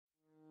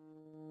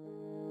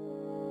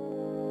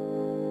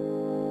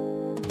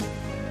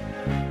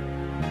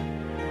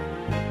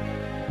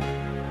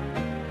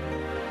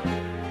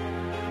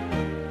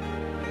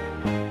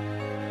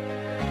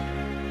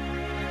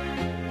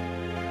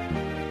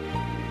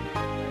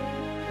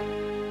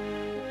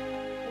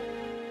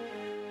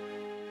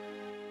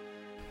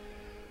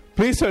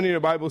Please turn in your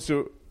Bibles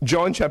to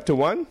John chapter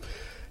 1.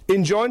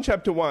 In John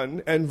chapter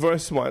 1 and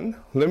verse 1,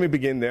 let me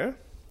begin there.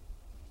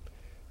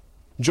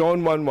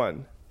 John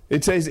 1:1.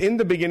 It says, in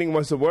the beginning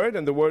was the Word,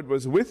 and the Word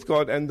was with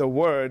God, and the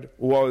Word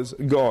was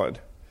God.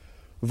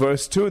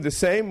 Verse 2, the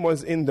same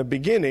was in the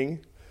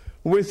beginning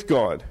with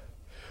God.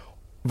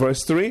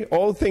 Verse 3,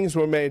 all things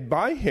were made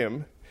by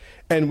Him,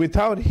 and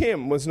without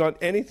Him was not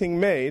anything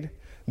made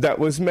that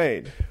was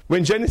made.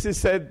 When Genesis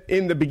said,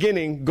 in the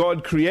beginning,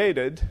 God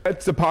created,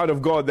 that's the part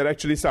of God that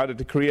actually started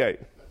to create.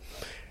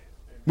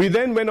 We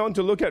then went on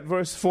to look at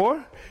verse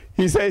 4.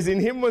 He says,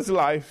 in Him was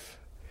life.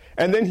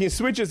 And then he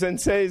switches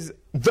and says,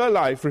 the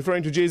life,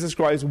 referring to Jesus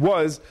Christ,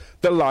 was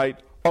the light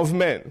of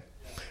men.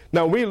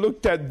 Now, we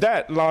looked at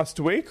that last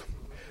week.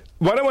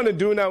 What I want to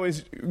do now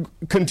is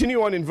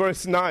continue on in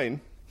verse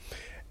 9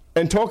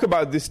 and talk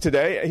about this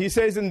today. He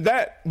says, and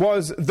that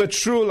was the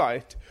true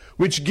light,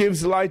 which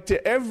gives light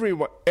to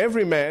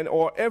every man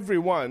or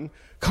everyone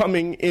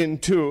coming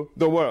into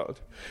the world.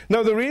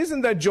 Now, the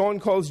reason that John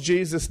calls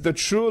Jesus the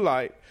true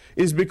light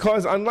is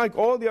because, unlike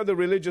all the other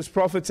religious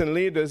prophets and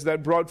leaders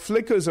that brought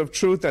flickers of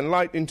truth and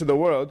light into the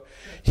world,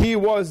 he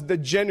was the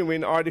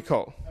genuine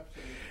article.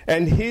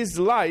 And his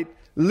light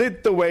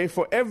lit the way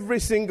for every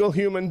single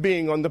human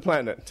being on the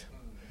planet.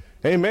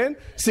 Amen?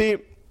 See,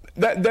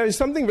 there is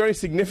something very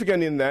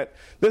significant in that.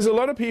 There's a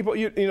lot of people,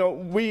 you know,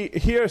 we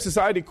hear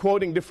society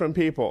quoting different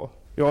people.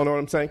 You all know what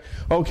I'm saying?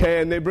 Okay,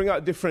 and they bring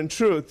out different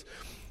truth.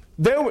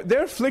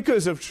 They're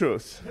flickers of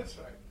truth. That's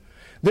right.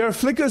 There are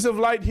flickers of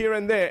light here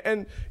and there.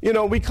 And, you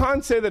know, we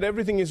can't say that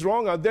everything is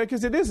wrong out there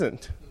because it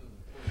isn't.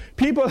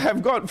 People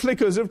have got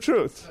flickers of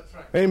truth. That's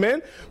right.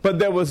 Amen? But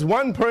there was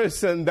one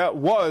person that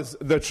was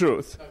the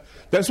truth.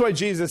 That's why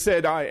Jesus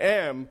said, I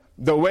am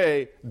the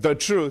way, the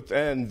truth,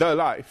 and the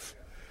life.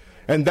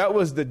 And that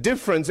was the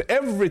difference.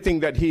 Everything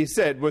that he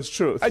said was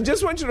truth. I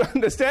just want you to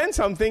understand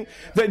something,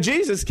 that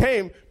Jesus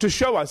came to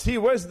show us. He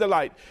was the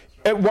light.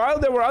 And while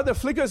there were other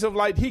flickers of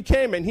light, he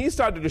came and he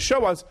started to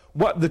show us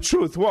what the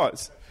truth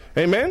was.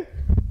 Amen?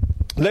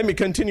 Let me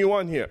continue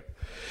on here.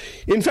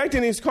 In fact,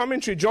 in his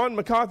commentary, John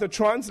MacArthur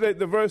translated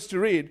the verse to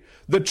read,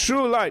 the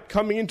true light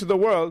coming into the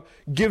world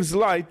gives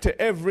light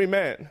to every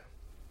man.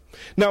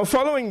 Now,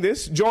 following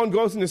this, John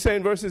goes on to say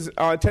in verses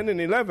 10 and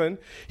 11,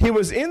 he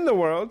was in the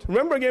world.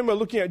 Remember again, we're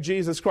looking at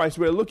Jesus Christ.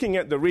 We're looking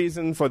at the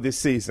reason for this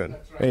season.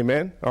 Right.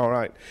 Amen? All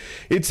right.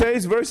 It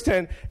says, verse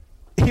 10,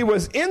 he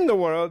was in the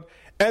world,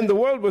 and the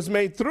world was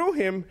made through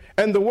him,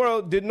 and the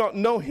world did not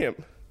know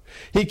him.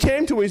 He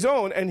came to his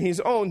own, and his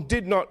own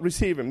did not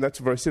receive him. That's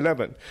verse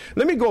 11.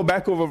 Let me go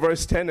back over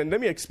verse 10, and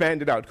let me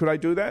expand it out. Could I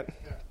do that?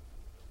 Yeah.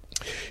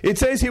 It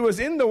says he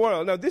was in the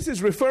world. Now, this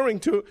is referring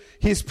to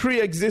his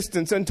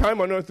pre-existence and time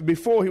on earth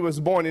before he was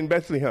born in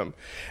Bethlehem.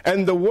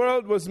 And the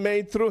world was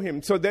made through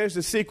him. So there's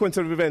the sequence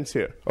of events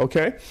here,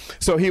 okay?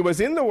 So he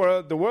was in the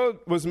world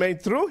was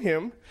made through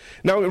him.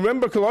 Now,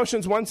 remember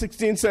Colossians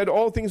 1:16 said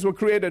all things were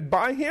created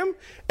by him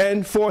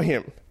and for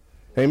him.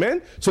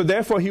 Amen? So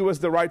therefore he was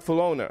the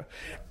rightful owner.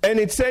 And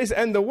it says,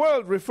 and the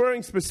world,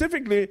 referring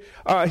specifically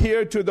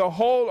here to the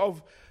whole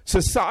of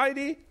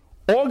society,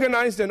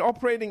 organized and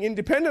operating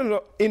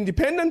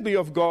independently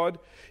of God,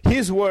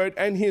 his word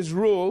and his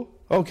rule,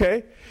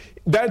 okay?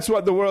 That's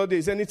what the world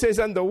is. And it says,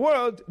 and the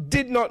world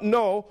did not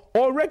know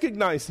or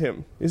recognize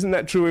him. Isn't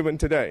that true even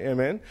today?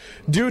 Amen?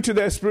 Due to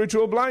their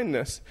spiritual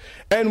blindness.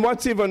 And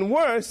what's even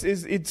worse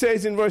is it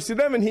says in verse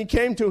 11, he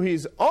came to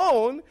his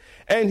own,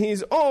 and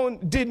his own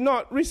did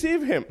not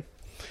receive him.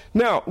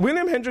 Now,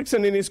 William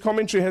Hendrickson in his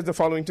commentary has the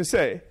following to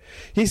say.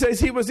 He says,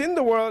 he was in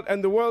the world,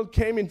 and the world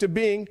came into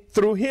being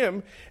through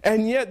him,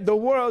 and yet the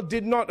world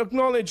did not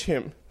acknowledge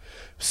him.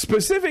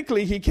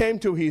 Specifically, he came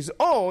to his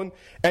own,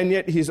 and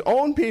yet his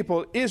own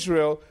people,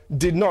 Israel,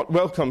 did not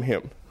welcome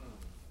him.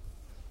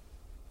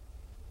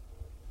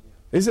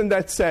 Isn't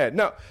that sad?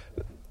 Now,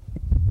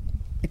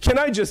 can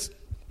I just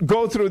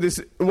go through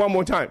this one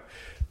more time?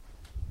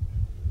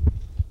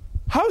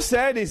 How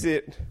sad is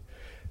it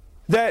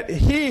that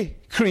he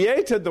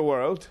created the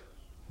world,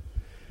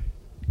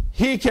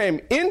 he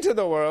came into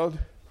the world,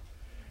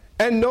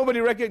 and nobody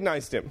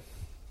recognized him?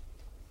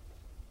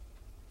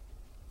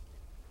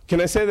 Can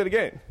I say that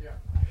again? Yeah.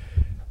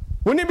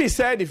 Wouldn't it be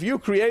sad if you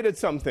created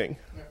something,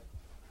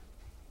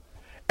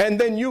 and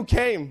then you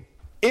came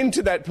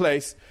into that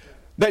place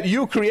that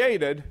you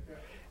created,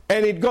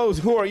 and it goes,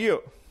 who are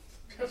you?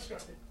 That's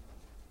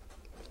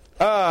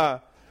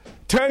right.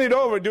 Turn it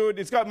over, dude.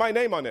 It's got my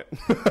name on it.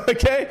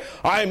 Okay?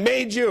 I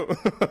made you.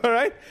 All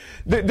right?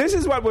 This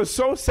is what was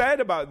so sad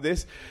about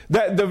this,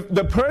 that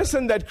the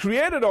person that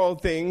created all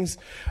things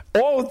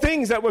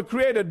that were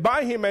created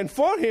by him and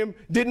for him,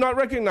 did not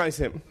recognize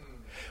him.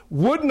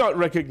 Would not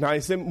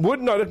recognize him,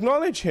 would not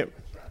acknowledge him.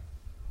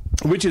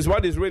 Which is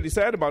what is really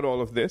sad about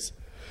all of this.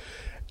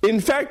 In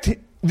fact,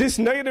 this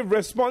negative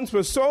response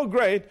was so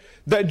great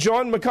that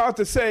John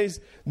MacArthur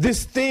says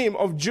this theme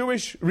of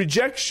Jewish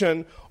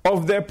rejection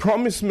of their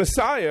promised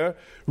Messiah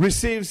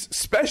receives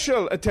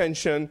special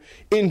attention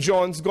in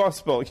John's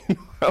Gospel. You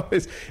know,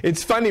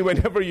 it's funny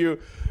whenever you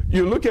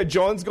look at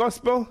John's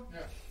Gospel,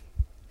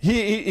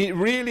 he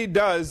really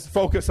does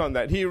focus on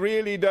that. He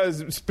really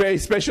does pay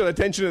special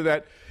attention to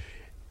that.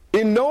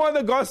 In no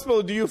other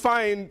gospel do you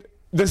find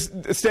this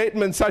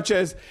statement such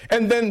as,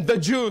 and then the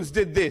Jews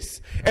did this,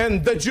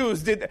 and the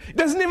Jews did that. It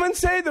doesn't even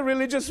say the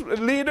religious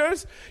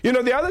leaders. You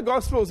know, the other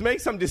gospels make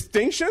some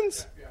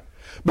distinctions.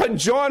 But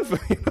John,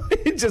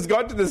 he just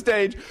got to the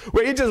stage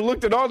where he just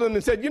looked at all of them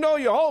and said, you know,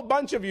 your whole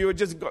bunch of you are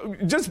just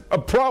a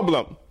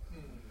problem.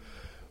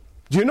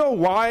 Do you know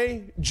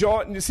why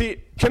John, you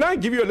see, can I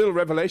give you a little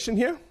revelation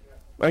here?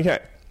 Okay.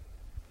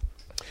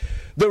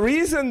 The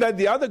reason that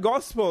the other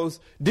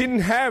Gospels didn't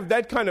have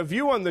that kind of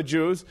view on the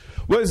Jews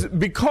was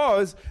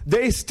because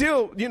they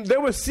still, they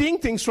were seeing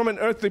things from an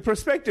earthly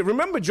perspective.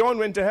 Remember, John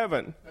went to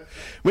heaven.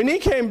 When he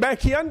came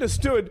back, he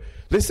understood.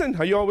 Listen,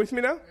 are you all with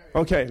me now?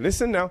 Okay,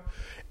 listen now.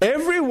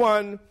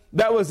 Everyone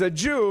that was a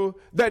Jew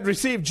that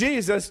received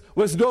Jesus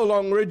was no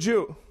longer a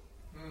Jew.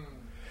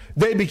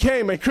 They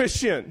became a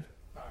Christian.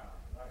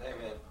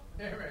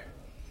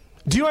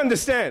 Do you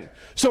understand?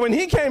 So when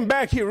he came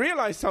back, he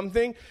realized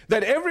something,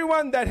 that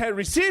everyone that had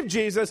received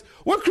Jesus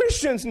were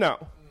Christians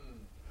now.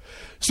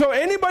 So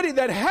anybody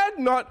that had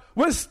not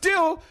was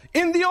still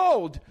in the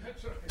old.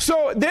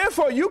 So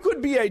therefore you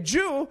could be a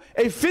Jew,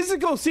 a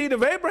physical seed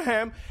of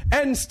Abraham,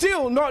 and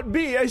still not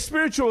be a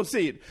spiritual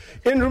seed.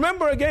 And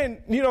remember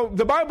again,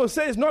 the Bible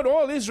says not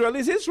all Israel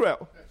is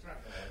Israel.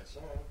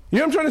 You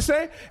know what I'm trying to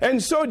say?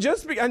 And so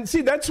and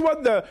see, that's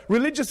what the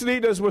religious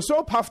leaders were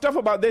so puffed up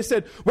about. They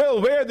said,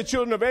 well, we're the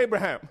children of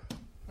Abraham.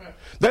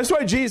 That's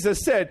why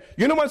Jesus said,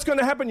 you know what's going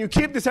to happen? You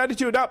keep this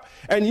attitude up,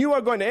 and you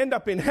are going to end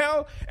up in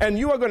hell, and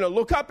you are going to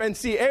look up and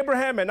see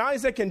Abraham and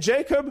Isaac and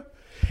Jacob,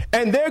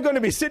 and they're going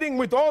to be sitting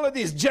with all of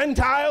these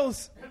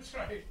Gentiles. That's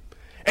right.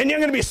 And you're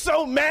going to be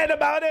so mad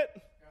about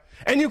it,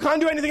 and you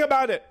can't do anything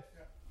about it.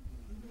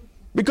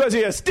 Because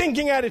he has a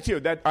stinking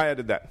attitude. I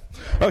added that.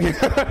 Okay.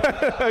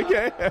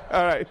 Okay.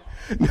 All right.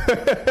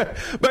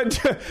 But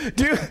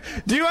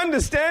do you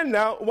understand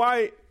now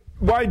why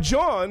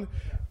John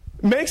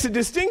makes a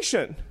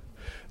distinction?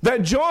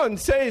 That John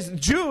says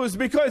Jews,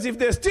 because if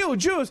they're still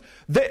Jews,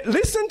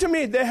 listen to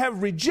me, they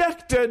have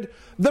rejected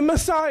the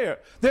Messiah.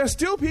 There are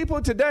still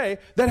people today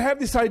that have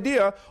this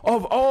idea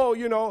of,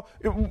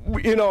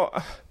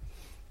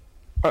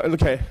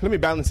 okay, let me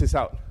balance this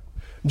out.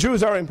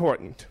 Jews are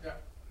important. Yeah.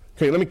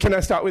 Okay, can I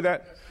start with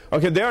that?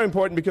 Okay, they are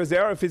important because they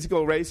are a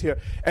physical race here,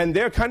 and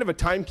they're kind of a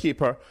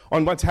timekeeper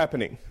on what's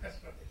happening.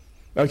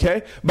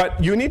 Okay,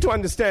 but you need to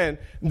understand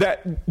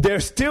that they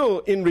have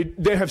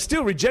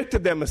still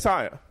rejected their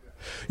Messiah.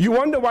 You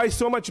wonder why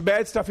so much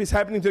bad stuff is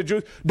happening to the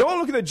Jews. Don't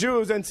look at the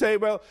Jews and say,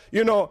 well,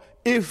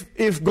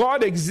 if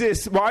God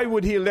exists, why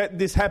would he let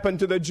this happen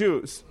to the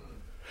Jews?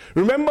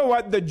 Remember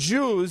what the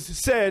Jews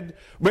said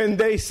when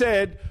they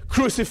said,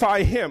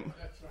 crucify him.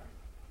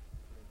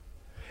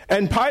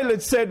 And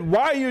Pilate said,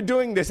 why are you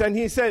doing this? And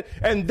they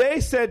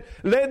said,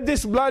 let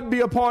this blood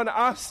be upon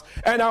us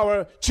and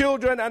our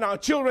children and our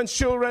children's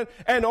children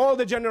and all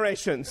the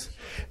generations.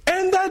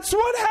 And that's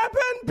what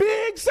happened.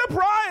 Big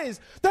surprise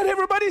that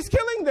everybody's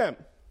killing them.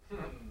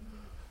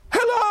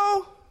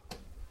 Hello?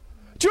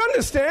 Do you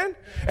understand?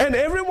 And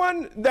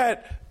everyone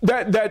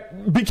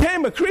that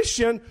became a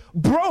Christian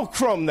broke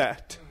from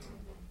that.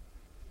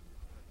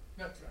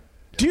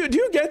 Do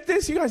you get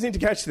this? You guys need to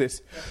catch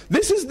this.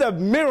 This is the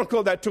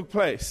miracle that took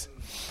place.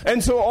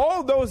 And so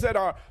all those that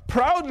are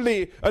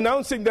proudly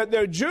announcing that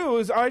they're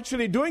Jews are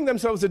actually doing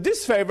themselves a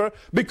disfavor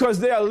because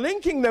they are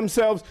linking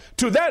themselves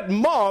to that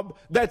mob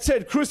that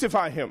said,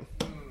 crucify him.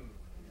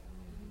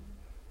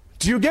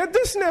 Do you get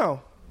this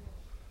now?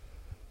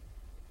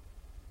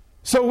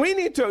 So we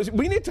need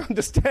to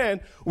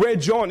understand where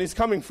John is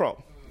coming from.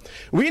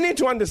 We need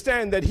to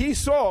understand that he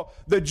saw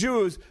the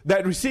Jews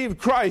that received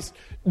Christ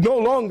no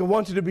longer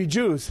wanted to be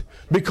Jews,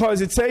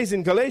 because it says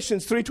in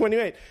Galatians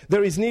 3:28,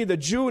 there is neither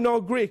Jew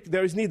nor Greek,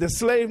 there is neither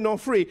slave nor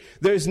free,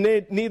 there is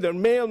neither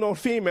male nor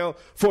female,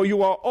 for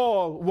you are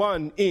all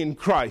one in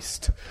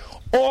Christ.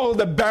 All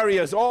the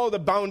barriers, all the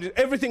boundaries,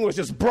 everything was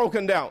just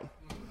broken down.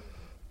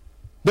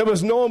 There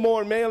was no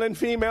more male and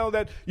female,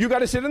 that you got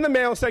to sit in the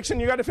male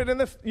section, you got to sit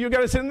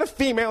in the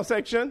female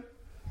section.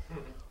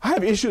 I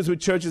have issues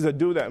with churches that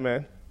do that,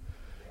 man.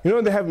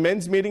 They have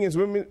men's meeting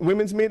and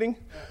women's meeting.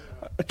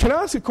 Can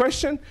I ask a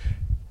question?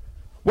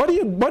 What are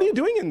you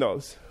doing in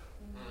those?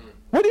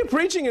 What are you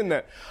preaching in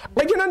there?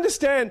 I can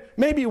understand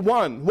maybe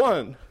one.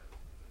 When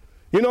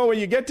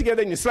you get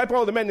together and you slap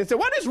all the men and say,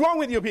 what is wrong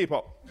with you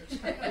people?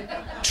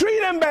 Treat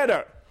them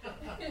better.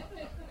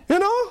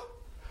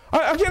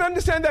 I can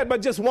understand that,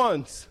 but just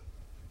once.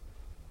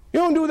 You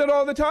don't do that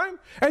all the time?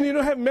 And you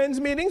don't have men's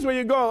meetings where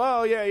you go,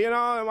 oh yeah,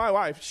 my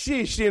wife,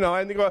 sheesh,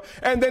 and you go,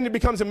 and then it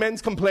becomes a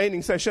men's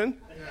complaining session.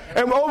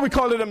 And we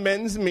call it a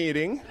men's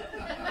meeting.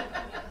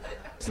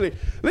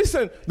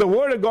 Listen, the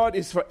Word of God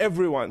is for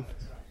everyone.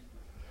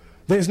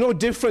 There's no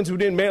difference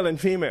between male and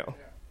female.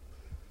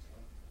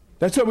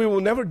 That's why we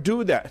will never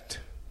do that.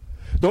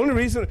 The only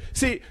reason,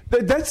 see,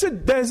 there's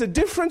a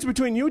difference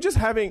between you just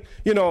having,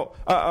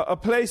 a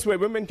place where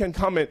women can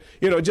come and,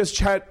 just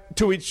chat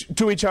to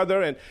each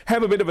other and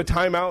have a bit of a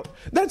timeout.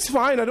 That's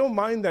fine. I don't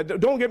mind that.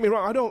 Don't get me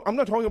wrong. I'm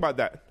not talking about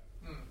that.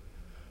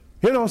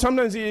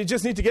 Sometimes you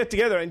just need to get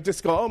together and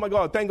just go, oh my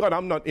God, thank God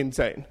I'm not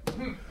insane.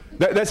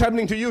 That's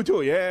happening to you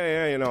too.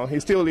 Yeah, he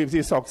still leaves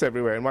his socks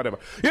everywhere and whatever.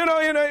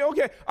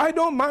 Okay, I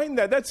don't mind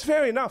that. That's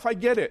fair enough. I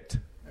get it.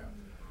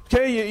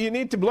 Okay, you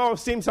need to blow off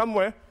steam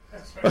somewhere.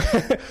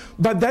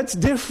 But that's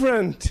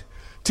different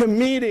to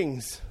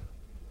meetings.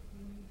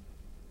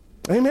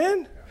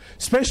 Amen?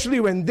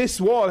 Especially when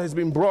this wall has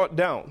been brought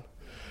down.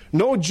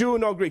 No Jew,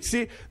 no Greek.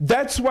 See,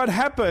 that's what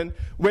happened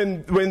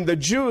when the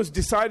Jews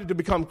decided to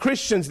become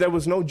Christians. There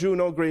was no Jew,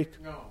 no Greek.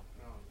 No,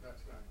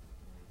 that's right.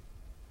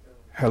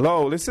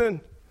 Hello,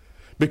 listen.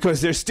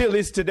 Because there still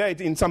is today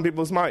in some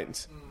people's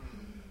minds.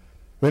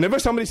 Whenever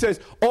somebody says,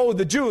 oh,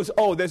 the Jews,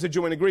 oh, there's a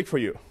Jew and a Greek for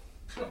you.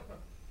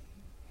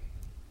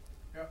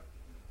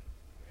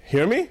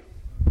 Hear me?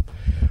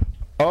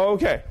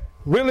 Okay.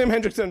 William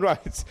Hendrickson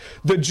writes,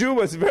 the Jew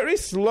was very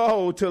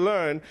slow to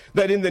learn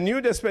that in the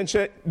new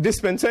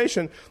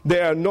dispensation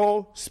there are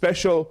no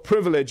special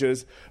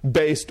privileges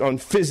based on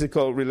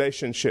physical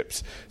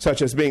relationships,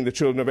 such as being the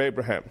children of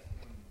Abraham.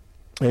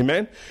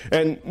 Amen?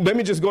 And let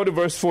me just go to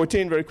verse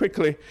 14 very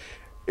quickly.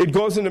 It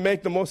goes on to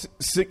make the most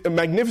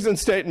magnificent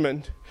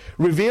statement,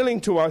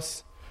 revealing to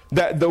us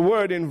that the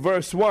Word in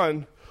verse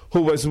 1,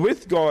 who was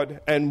with God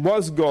and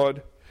was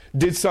God,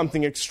 did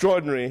something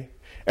extraordinary,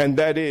 and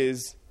that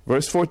is,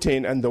 verse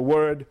 14, and the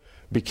Word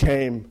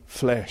became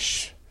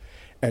flesh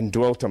and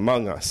dwelt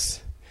among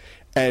us,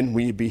 and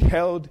we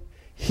beheld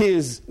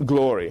His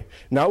glory.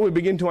 Now we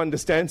begin to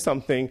understand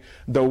something.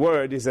 The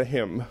Word is a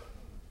Him.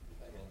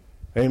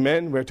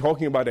 Amen? We're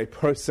talking about a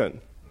person.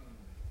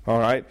 All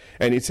right?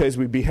 And it says,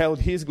 we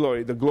beheld His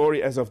glory, the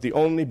glory as of the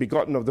only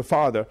begotten of the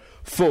Father,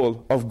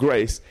 full of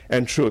grace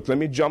and truth. Let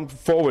me jump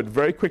forward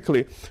very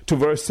quickly to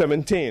verse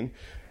 17.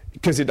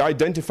 Because it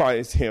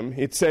identifies Him.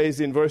 It says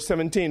in verse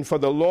 17, for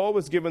the law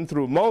was given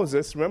through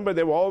Moses. Remember,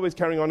 they were always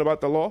carrying on about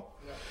the law?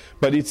 Yeah.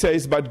 But it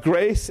says, but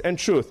grace and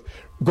truth.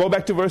 Go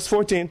back to verse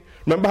 14.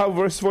 Remember how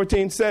verse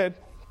 14 said,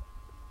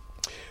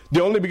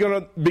 the only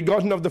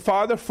begotten of the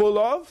Father, full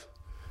of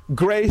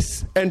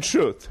grace and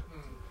truth.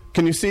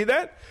 Can you see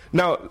that?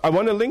 Now, I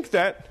want to link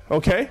that,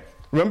 okay?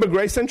 Remember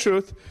grace and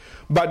truth.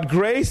 But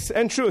grace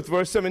and truth,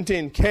 verse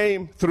 17,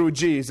 came through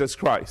Jesus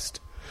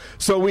Christ.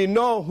 So we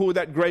know who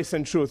that grace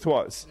and truth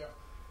was.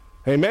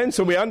 Yeah. Amen?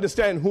 So we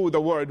understand who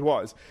the Word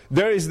was.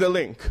 There is the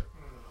link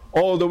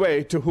all the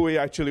way to who He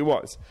actually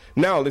was.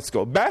 Now let's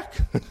go back.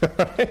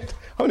 Right?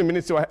 How many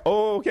minutes do I have?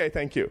 Oh, okay,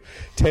 thank you.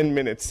 10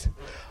 minutes.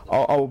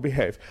 I'll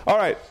behave. All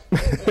right.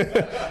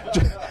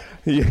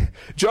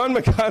 John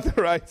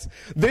MacArthur writes,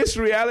 this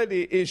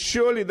reality is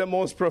surely the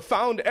most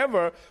profound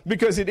ever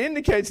because it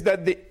indicates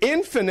that the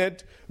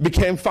infinite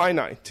became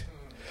finite.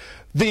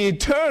 The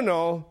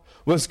eternal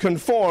was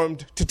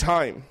conformed to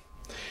time.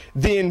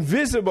 The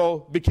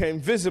invisible became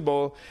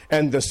visible,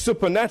 and the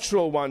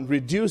supernatural one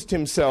reduced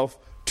himself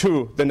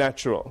to the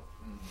natural.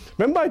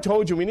 Remember I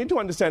told you we need to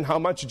understand how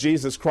much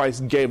Jesus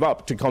Christ gave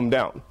up to come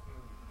down.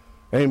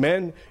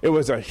 Amen? It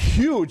was a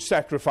huge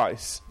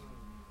sacrifice.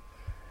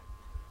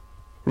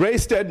 Ray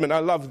Stedman, I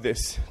love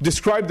this,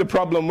 described the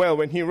problem well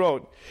when he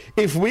wrote,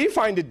 if we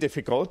find it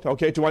difficult,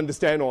 to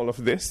understand all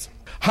of this,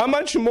 how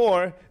much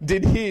more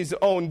did His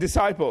own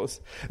disciples?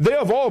 They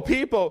of all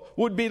people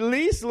would be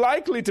least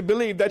likely to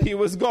believe that He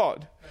was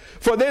God.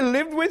 For they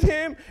lived with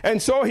Him and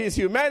saw His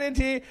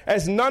humanity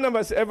as none of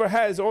us ever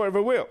has or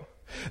ever will.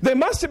 They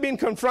must have been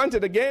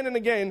confronted again and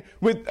again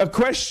with a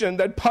question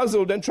that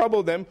puzzled and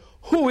troubled them.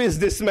 Who is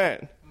this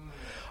man?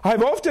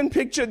 I've often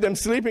pictured them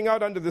sleeping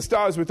out under the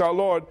stars with our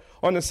Lord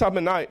on a summer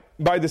night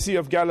by the Sea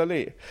of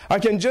Galilee. I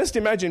can just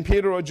imagine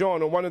Peter or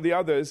John or one of the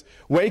others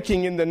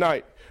waking in the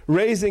night,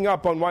 raising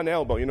up on one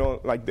elbow,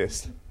 like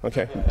this.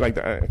 Okay, like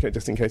that. Okay,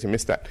 just in case you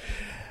missed that.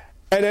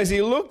 And as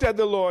he looked at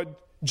the Lord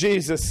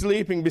Jesus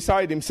sleeping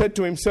beside him, said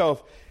to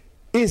himself,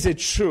 is it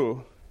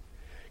true?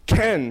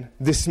 Can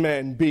this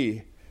man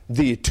be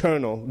the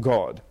eternal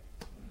God?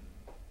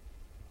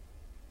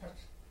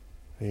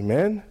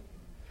 Amen?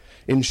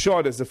 In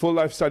short, as the Full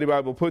Life Study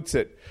Bible puts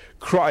it,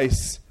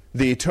 Christ,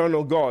 the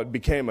eternal God,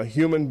 became a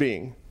human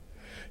being.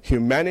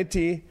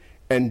 Humanity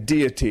and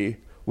deity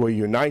were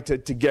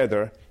united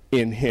together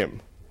in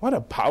Him. What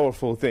a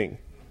powerful thing.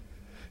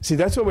 See,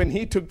 that's why when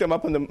He took them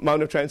up on the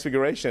Mount of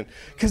Transfiguration,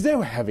 because they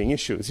were having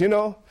issues,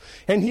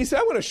 and He said,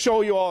 I want to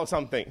show you all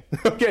something.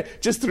 Okay,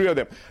 just 3 of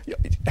them.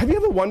 Have you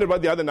ever wondered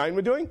what the other 9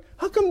 were doing?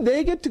 How come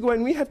they get to go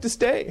and we have to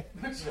stay?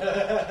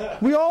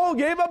 We all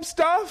gave up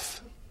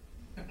stuff.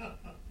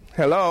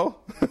 Hello?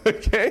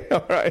 Okay,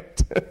 all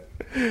right.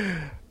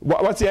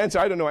 What's the answer?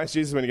 I don't know. Ask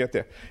Jesus when you get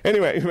there.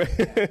 Anyway,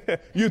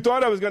 you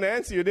thought I was going to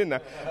answer you,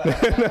 didn't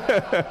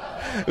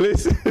I?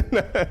 Listen,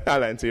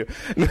 I'll answer you.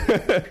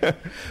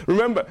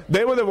 Remember,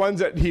 they were the ones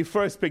that He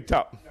first picked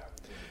up.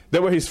 They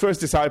were His first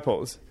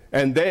disciples.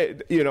 And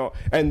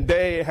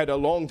they had a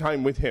long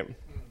time with Him.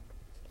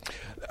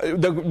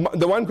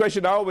 The one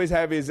question I always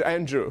have is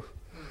Andrew,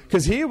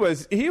 because he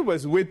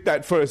was with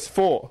that first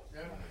 4.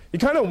 You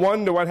kind of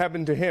wonder what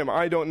happened to him.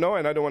 I don't know,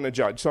 and I don't want to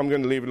judge, so I'm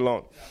going to leave it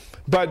alone.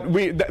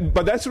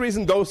 But that's the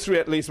reason those 3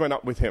 at least went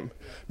up with him,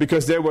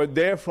 because they were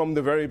there from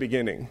the very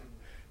beginning.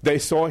 They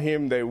saw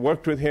him, they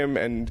worked with him,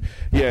 and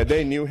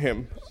they knew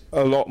him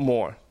a lot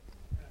more.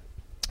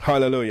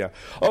 Hallelujah.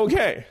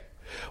 Okay,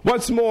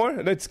 what's more,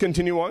 let's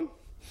continue on.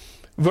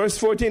 Verse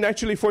 14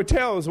 actually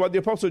foretells what the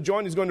Apostle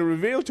John is going to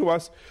reveal to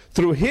us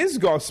through his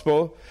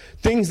gospel,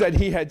 things that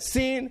he had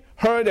seen,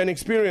 heard, and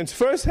experienced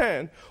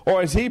firsthand,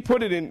 or as he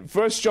put it in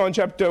 1 John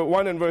chapter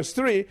 1 and verse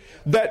 3,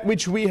 that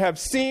which we have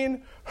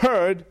seen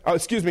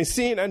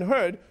and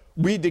heard,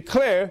 we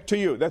declare to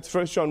you. That's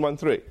 1 John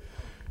 1:3.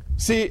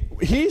 See,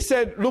 he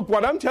said, look,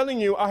 what I'm telling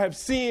you, I have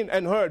seen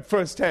and heard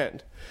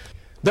firsthand.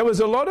 There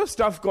was a lot of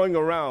stuff going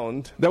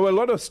around. There were a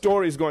lot of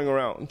stories going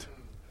around.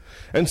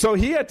 And so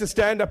he had to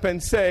stand up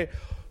and say,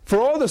 for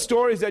all the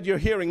stories that you're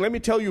hearing, let me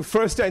tell you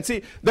firsthand.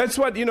 See, that's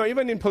what,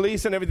 even in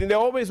police and everything, they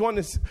always want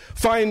to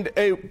find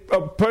a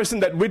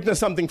person that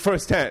witnessed something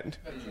firsthand.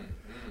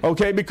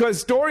 Okay, because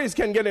stories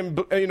can get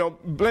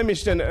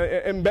blemished and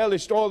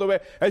embellished all the way.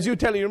 As you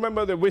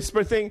remember the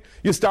whisper thing?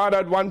 You start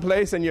at one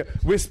place and you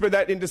whisper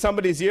that into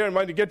somebody's ear, and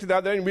when you get to the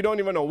other end, we don't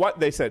even know what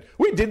they said.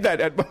 We did that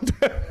at one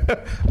time.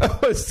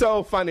 It was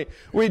so funny.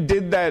 We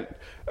did that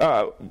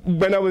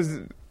when I was...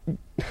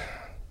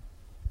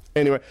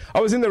 Anyway, I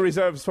was in the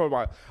reserves for a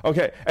while.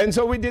 Okay, and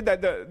so we did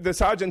that. The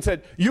sergeant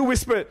said, you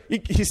whisper.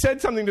 He said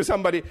something to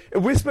somebody,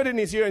 whispered in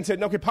his ear and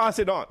said, okay, pass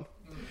it on.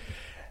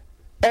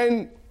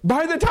 And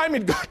by the time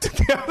it got to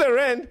the other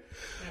end,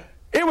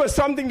 it was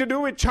something to do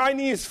with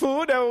Chinese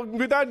food or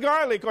without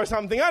garlic or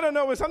something. I don't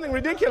know, it was something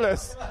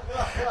ridiculous.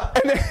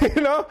 And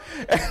it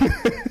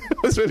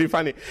was really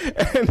funny.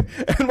 And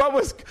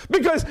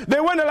because they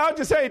weren't allowed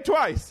to say it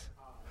twice.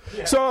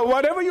 Yeah. So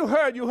whatever you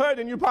heard,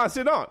 and you passed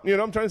it on. You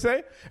know what I'm trying to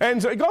say?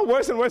 And so it got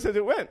worse and worse as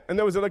it went. And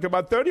there was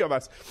about 30 of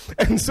us.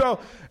 And so,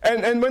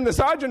 and when the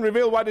sergeant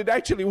revealed what it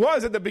actually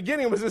was at the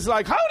beginning, it was just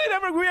like, how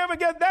did we ever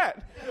get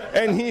that?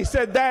 And he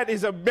said that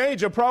is a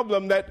major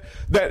problem that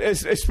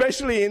is,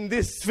 especially in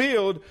this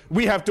field,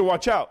 we have to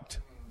watch out.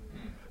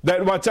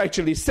 That what's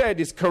actually said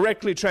is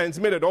correctly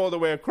transmitted all the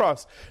way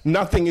across.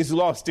 Nothing is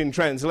lost in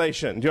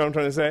translation. Do you know what I'm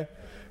trying to say?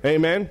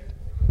 Amen?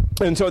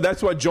 And so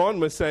that's what John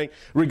was saying.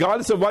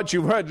 Regardless of what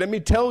you've heard, let me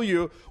tell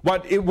you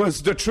what it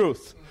was the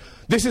truth.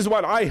 This is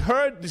what I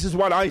heard. This is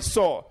what I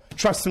saw.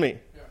 Trust me.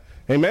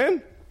 Yeah.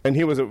 Amen? And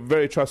he was a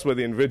very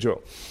trustworthy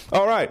individual.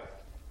 All right.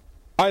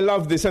 I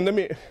love this.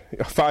 And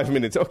 5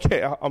 minutes.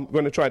 Okay, I'm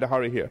going to try to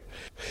hurry here.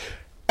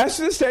 As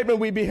to the statement,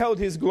 we beheld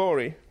his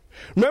glory.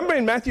 Remember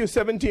in Matthew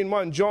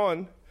 17:1,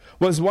 John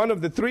was one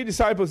of the 3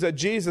 disciples that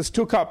Jesus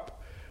took up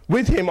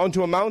with him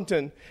onto a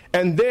mountain,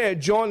 and there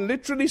John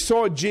literally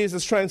saw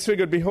Jesus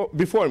transfigured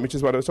before him, which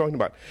is what I was talking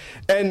about.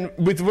 And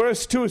with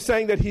verse 2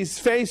 saying that his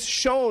face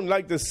shone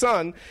like the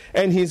sun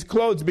and his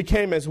clothes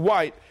became as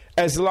white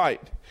as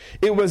light.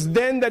 It was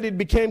then that it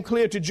became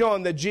clear to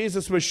John that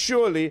Jesus was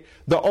surely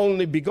the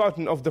only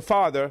begotten of the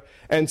Father,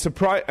 and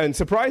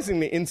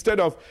surprisingly, instead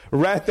of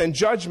wrath and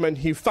judgment,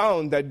 he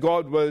found that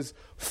God was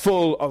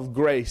full of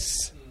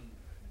grace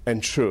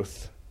and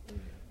truth.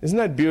 Isn't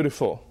that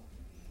beautiful?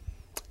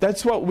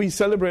 That's what we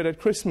celebrate at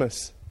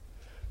Christmas.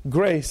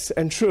 Grace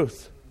and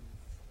truth.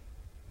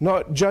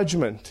 Not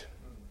judgment.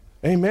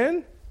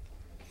 Amen?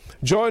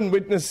 John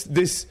witnessed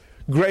this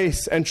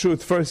grace and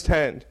truth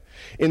firsthand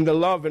in the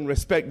love and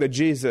respect that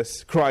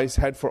Jesus Christ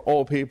had for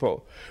all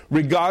people,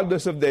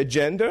 regardless of their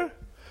gender,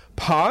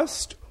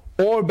 past,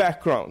 or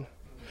background.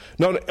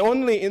 Not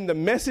only in the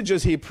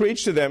messages he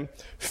preached to them,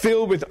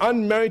 filled with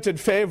unmerited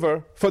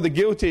favor for the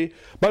guilty,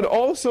 but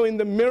also in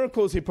the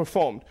miracles he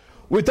performed,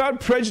 without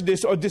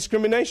prejudice or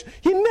discrimination.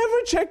 He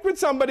never checked with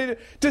somebody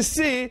to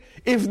see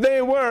if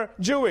they were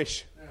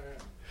Jewish.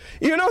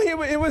 You know,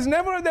 there was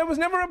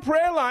never a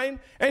prayer line,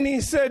 and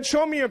he said,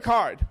 "Show me your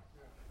card.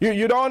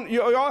 You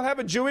all have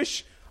a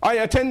Jewish I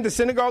attend the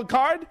synagogue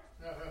card?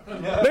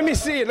 Let me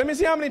see it. Let me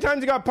see how many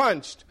times you got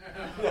punched.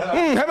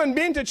 Haven't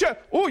been to church.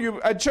 Oh,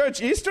 you at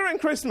church Easter and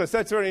Christmas.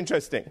 That's very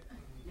interesting.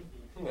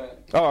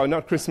 Oh,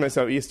 not Christmas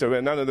or Easter.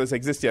 None of those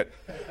exist yet.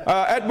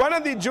 At one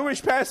of the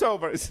Jewish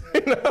Passovers,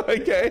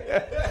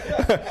 okay.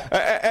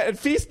 At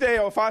feast day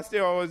or fast day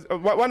or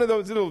one of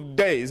those little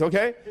days,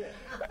 okay.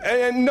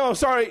 And no,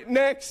 sorry.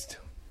 Next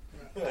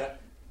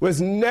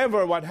was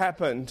never what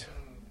happened.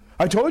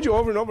 I told you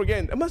over and over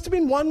again. There must have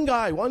been one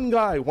guy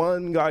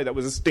that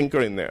was a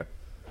stinker in there.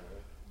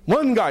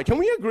 One guy. Can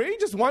we agree?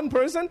 Just one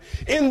person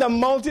in the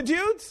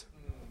multitudes?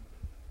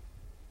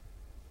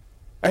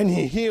 And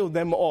he healed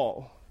them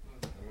all.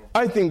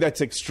 I think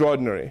that's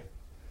extraordinary.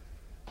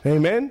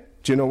 Amen?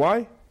 Do you know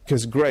why?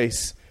 Because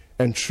grace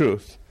and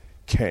truth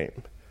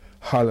came.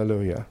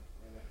 Hallelujah.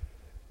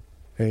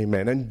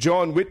 Amen. And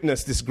John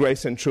witnessed this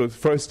grace and truth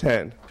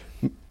firsthand.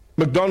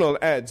 MacDonald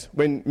adds,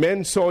 when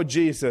men saw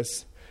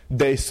Jesus,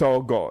 they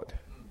saw God.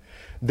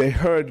 They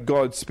heard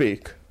God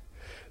speak.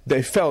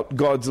 They felt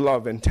God's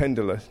love and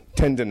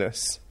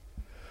tenderness.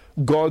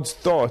 God's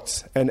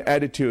thoughts and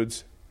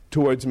attitudes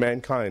towards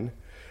mankind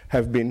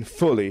have been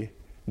fully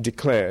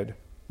declared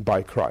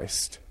by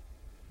Christ.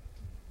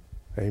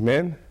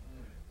 Amen?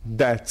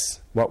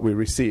 That's what we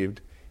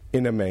received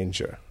in a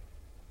manger.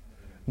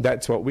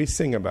 That's what we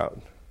sing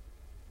about.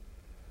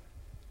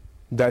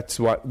 That's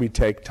what we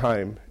take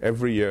time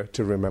every year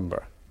to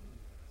remember.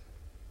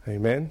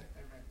 Amen?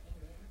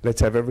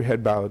 Let's have every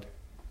head bowed,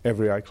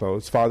 every eye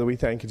closed. Father, we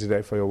thank you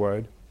today for your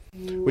word.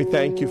 We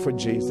thank you for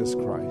Jesus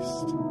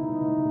Christ.